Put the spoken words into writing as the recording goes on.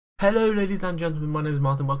Hello ladies and gentlemen, my name is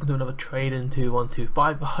Martin. Welcome to another Trade in 212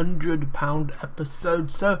 £500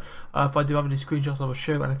 episode. So if I do have any screenshots I will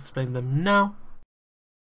show and explain them now.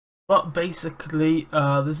 But basically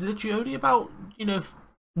there's literally only about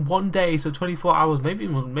 1 day, so 24 hours, maybe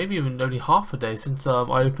even only half a day since I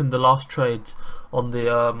opened the last trades on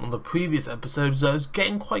the previous episode. So it's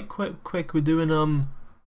getting quite quick. We're doing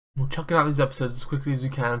we're chucking out these episodes as quickly as we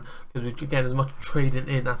can because we're getting as much trading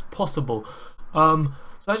in as possible.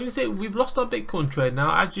 So as you can see, we've lost our Bitcoin trade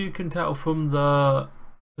now. As you can tell from the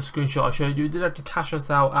screenshot I showed you, it did actually cash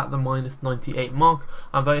us out at the -98 mark.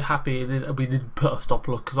 I'm very happy we did put a stop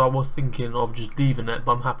loss because I was thinking of just leaving it,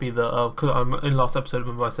 but I'm happy that because in last episode,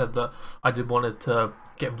 remember I said that I did wanted to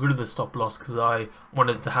get rid of the stop loss because I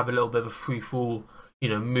wanted to have a little bit of a free fall,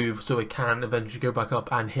 move so it can eventually go back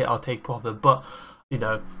up and hit our take profit. But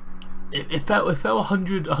it fell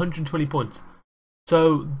 120 points.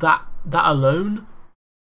 So that alone,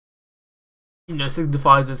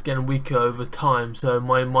 signifies it's getting weaker over time. So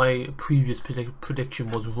my previous prediction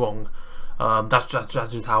was wrong. That's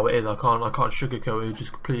just how it is. I can't sugarcoat it. It's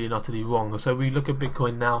just completely and utterly wrong. So we look at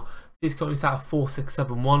Bitcoin now. It's currently sat at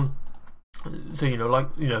 4671. So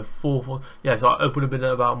yeah. So it would have been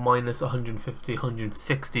at about minus 150,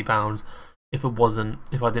 160 pounds if I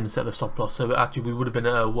didn't set the stop loss. So actually we would have been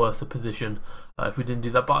at a worse position if we didn't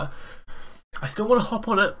do that. But I still want to hop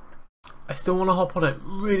on it. I still want to hop on it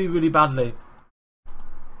really, really badly.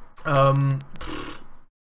 Why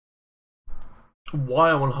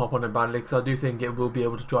I want to hop on it badly, because I do think it will be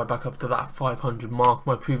able to drive back up to that 500 mark.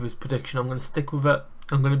 My previous prediction, I'm going to stick with it.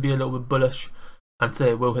 I'm going to be a little bit bullish and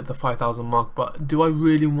say it will hit the 5,000 mark. But do I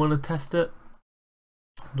really want to test it?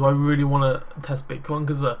 Do I really want to test Bitcoin?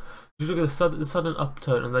 Because just look at the sudden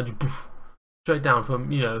upturn and then just poof, straight down from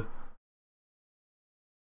the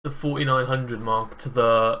 4,900 mark to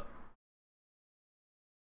the.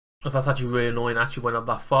 That's actually really annoying. Actually went up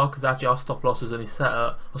that far because actually our stop loss was only set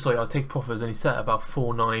at, our take profit was only set at about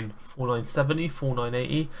 4970,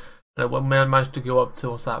 4980, and it managed to go up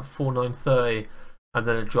to 4930, and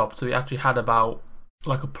then it dropped. So we actually had about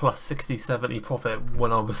like a plus 60, 70 profit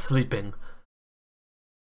when I was sleeping.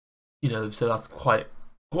 So that's quite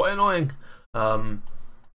annoying. But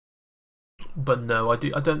no, I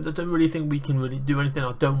don't really think we can really do anything.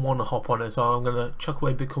 I don't want to hop on it, so I'm gonna chuck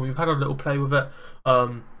away Bitcoin. We've had a little play with it.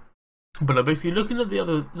 But basically looking at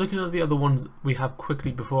the other ones we have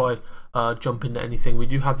quickly before I jump into anything, we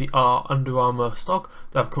do have the Under Armour stock.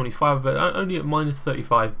 They have currently 5 of it, only at minus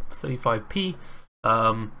 35p.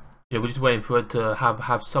 We're just waiting for it to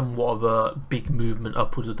have somewhat of a big movement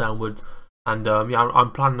upwards or downwards. And yeah,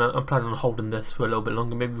 I'm planning on holding this for a little bit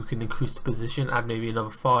longer. Maybe we can increase the position, add maybe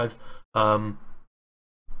another 5.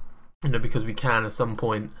 Because we can at some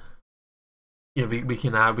point. We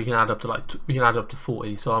can add up to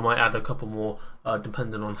 40, so I might add a couple more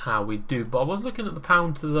depending on how we do. But I was looking at the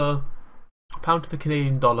pound to the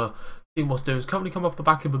Canadian dollar, seeing what's doing. It's currently come off the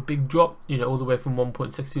back of a big drop, all the way from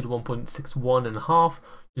 1.62 to 1.61 and a half.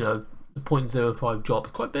 The 0.05 drop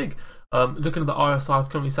is quite big. Looking at the RSI, it's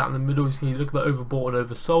currently sat in the middle. So you look at the overbought and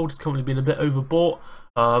oversold. It's currently been a bit overbought,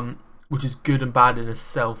 which is good and bad in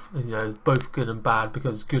itself. Both good and bad,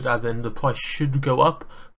 because good as in the price should go up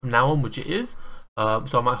from now on, which it is. So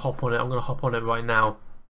I might hop on it. I'm going to hop on it right now.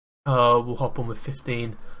 We'll hop on with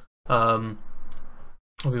 15.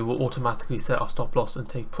 We will automatically set our stop loss and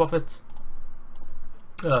take profits.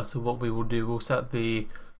 So what we will do, we'll set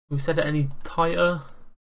it any tighter.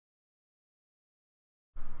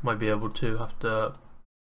 Might be able to have to.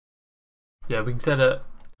 Yeah, we can set it.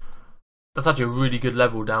 That's actually a really good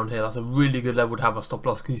level down here. That's a really good level to have a stop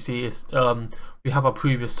loss, because you see it's we have our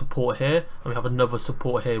previous support here and we have another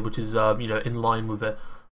support here, which is in line with it.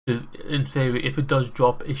 In theory, if it does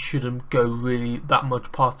drop, it shouldn't go really that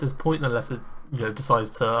much past this point unless it decides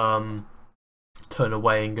to turn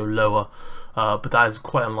away and go lower. But that is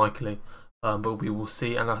quite unlikely. But we will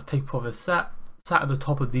see. And our take profit sat at the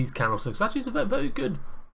top of these candlesticks. Actually, it's a very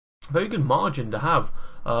good margin to have.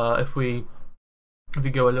 If we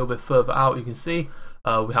go a little bit further out, you can see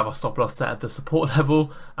we have our stop loss set at the support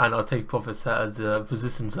level and our take profit set at the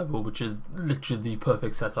resistance level, which is literally the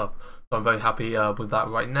perfect setup. So I'm very happy with that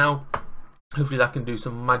right now. Hopefully that can do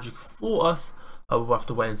some magic for us. We'll have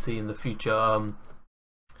to wait and see in the future.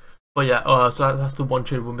 But yeah, so that's the one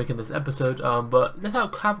trade we're making this episode. But let's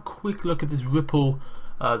have a quick look at this Ripple,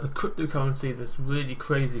 the cryptocurrency, this really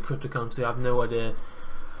crazy cryptocurrency. I have no idea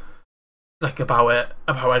about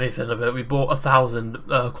anything of it. We bought 1,000,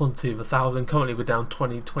 quantity of 1,000. Currently we're down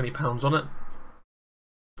 20 pounds on it.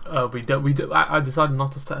 I decided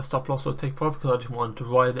not to set a stop loss or take profit because I just wanted to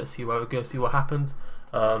ride it, see where it goes, see what happens.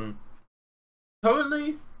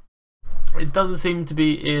 Currently it doesn't seem to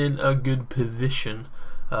be in a good position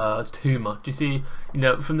too much. You see,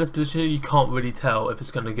 from this position you can't really tell if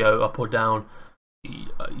it's going to go up or down.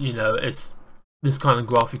 It's this kind of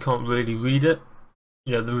graph, you can't really read it.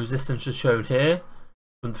 The resistance is shown here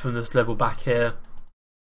from this level back here.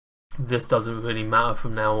 This doesn't really matter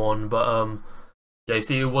from now on, but yeah, you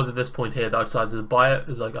see, it was at this point here that I decided to buy it. It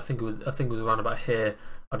was like, I think it was around about here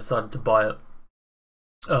I decided to buy it.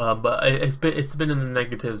 But it's been in the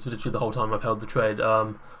negatives literally the whole time I've held the trade.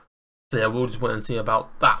 So yeah, we'll just wait and see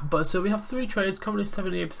about that. But so we have 3 trades, currently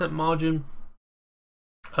 78% margin.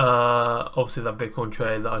 Obviously that Bitcoin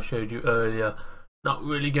trade that I showed you earlier, not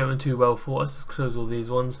really going too well for us. Let's close all these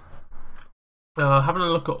ones. Having a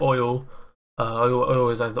look at oil. Oil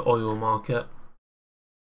is like the oil market.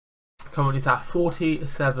 Currently it's at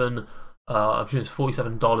 47. I'm sure it's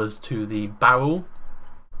 $47 to the barrel.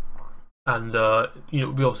 And we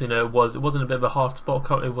obviously know it wasn't a bit of a hard spot.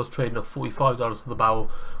 Currently it was trading at $45 to the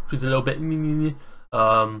barrel, which is a little bit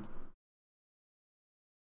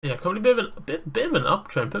yeah, currently a bit of an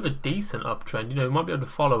uptrend, bit of a decent uptrend. You might be able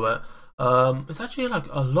to follow it. It's actually like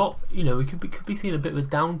a lot. We could be seeing a bit of a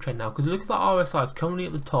downtrend now, because look at the RSI. It's currently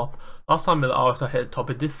at the top. Last time the RSI hit the top,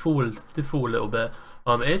 it did fall a little bit.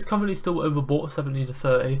 It is currently still overbought, 70 to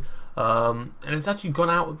 30, and it's actually gone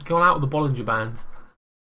out of the Bollinger Bands.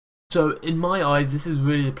 So in my eyes, this is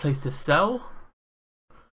really the place to sell.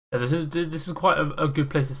 Yeah, this is quite a good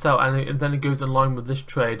place to sell, and then it goes in line with this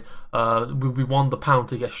trade. We want the pound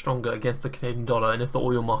to get stronger against the Canadian dollar, and if the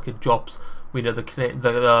oil market drops, we know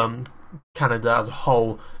Canada as a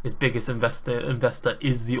whole, its biggest investor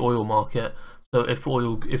is the oil market. So if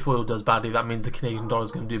oil does badly, that means the Canadian dollar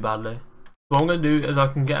is going to do badly. So what I'm going to do is I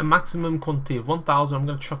can get a maximum quantity of 1,000. I'm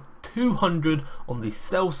going to chuck 200 on the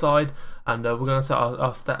sell side, and we're going to set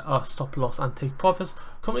our stop loss and take profits.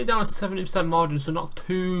 Currently down at 70% margin, so not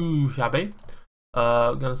too shabby.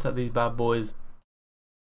 We're going to set these bad boys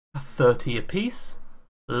at 30 a piece.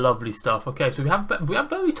 Lovely stuff. Okay, so we have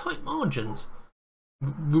very tight margins.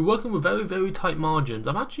 We're working with very, very tight margins.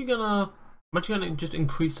 I'm actually gonna just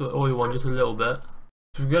increase the oil one just a little bit.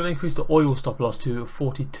 So we're gonna increase the oil stop loss to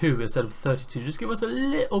 42 instead of 32. Just give us a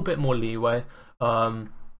little bit more leeway. So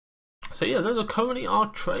yeah, those are currently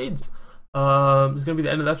our trades. It's gonna be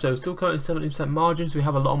the end of the episode. Still currently 70% margin, so we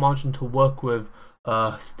have a lot of margin to work with.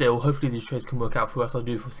 Still, hopefully these trades can work out for us. I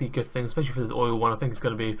do foresee good things, especially for this oil one. I think it's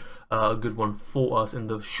going to be a good one for us in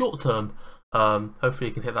the short term. Hopefully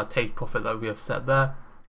you can hit that take profit that we have set there.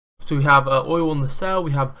 So we have oil on the sell,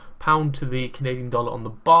 we have pound to the Canadian dollar on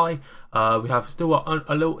the buy, we have still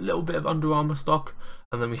a little bit of Under Armour stock,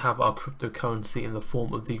 and then we have our cryptocurrency in the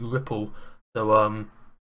form of the Ripple. So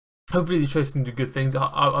hopefully the trades can do good things.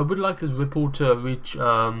 I would like this Ripple to reach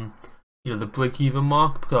the break-even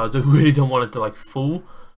mark, because I really don't want it to like fall.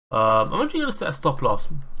 I'm actually going to set a stop loss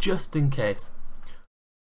just in case.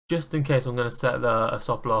 Just in case, I'm going to set a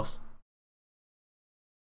stop loss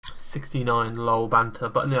 69 low banter,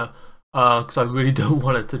 but no, because I really don't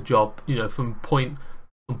want it to drop. From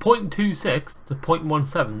 0.26 to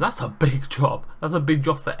 0.17. That's a big drop. That's a big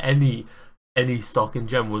drop for any stock in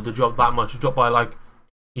general. To drop that much, to drop by like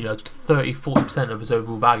 30-40% of its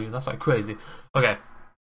overall value. That's like crazy. Okay.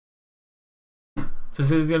 So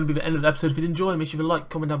this is going to be the end of the episode. If you did enjoy, make sure you like,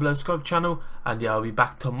 comment down below, subscribe to the channel, and yeah, I'll be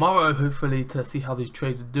back tomorrow hopefully to see how these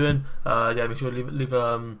trades are doing. Yeah, make sure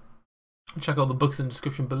to check out the books in the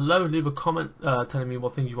description below. Leave a comment telling me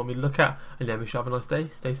what things you want me to look at, and yeah, make sure you have a nice day.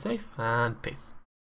 Stay safe and peace.